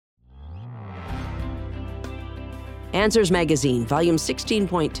Answers Magazine, Volume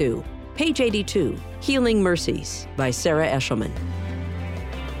 16.2, page 82, Healing Mercies by Sarah Eshelman.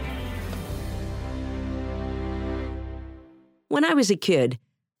 When I was a kid,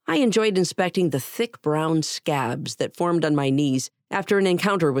 I enjoyed inspecting the thick brown scabs that formed on my knees after an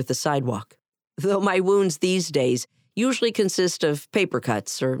encounter with the sidewalk. Though my wounds these days usually consist of paper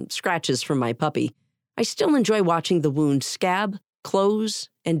cuts or scratches from my puppy, I still enjoy watching the wound scab, close,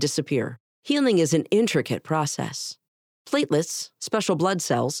 and disappear. Healing is an intricate process. Platelets, special blood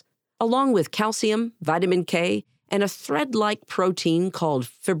cells, along with calcium, vitamin K, and a thread-like protein called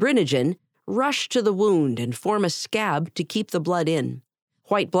fibrinogen, rush to the wound and form a scab to keep the blood in.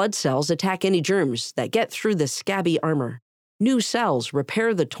 White blood cells attack any germs that get through the scabby armor. New cells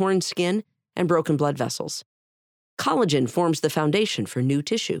repair the torn skin and broken blood vessels. Collagen forms the foundation for new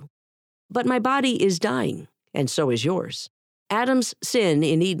tissue. But my body is dying, and so is yours. Adam's sin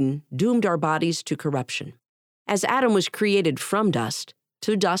in Eden doomed our bodies to corruption. As Adam was created from dust,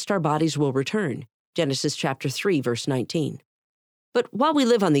 to dust our bodies will return. Genesis chapter 3, verse 19. But while we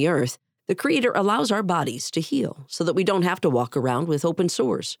live on the earth, the Creator allows our bodies to heal so that we don't have to walk around with open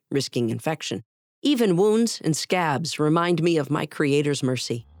sores, risking infection. Even wounds and scabs remind me of my Creator's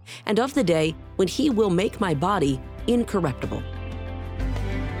mercy and of the day when He will make my body incorruptible.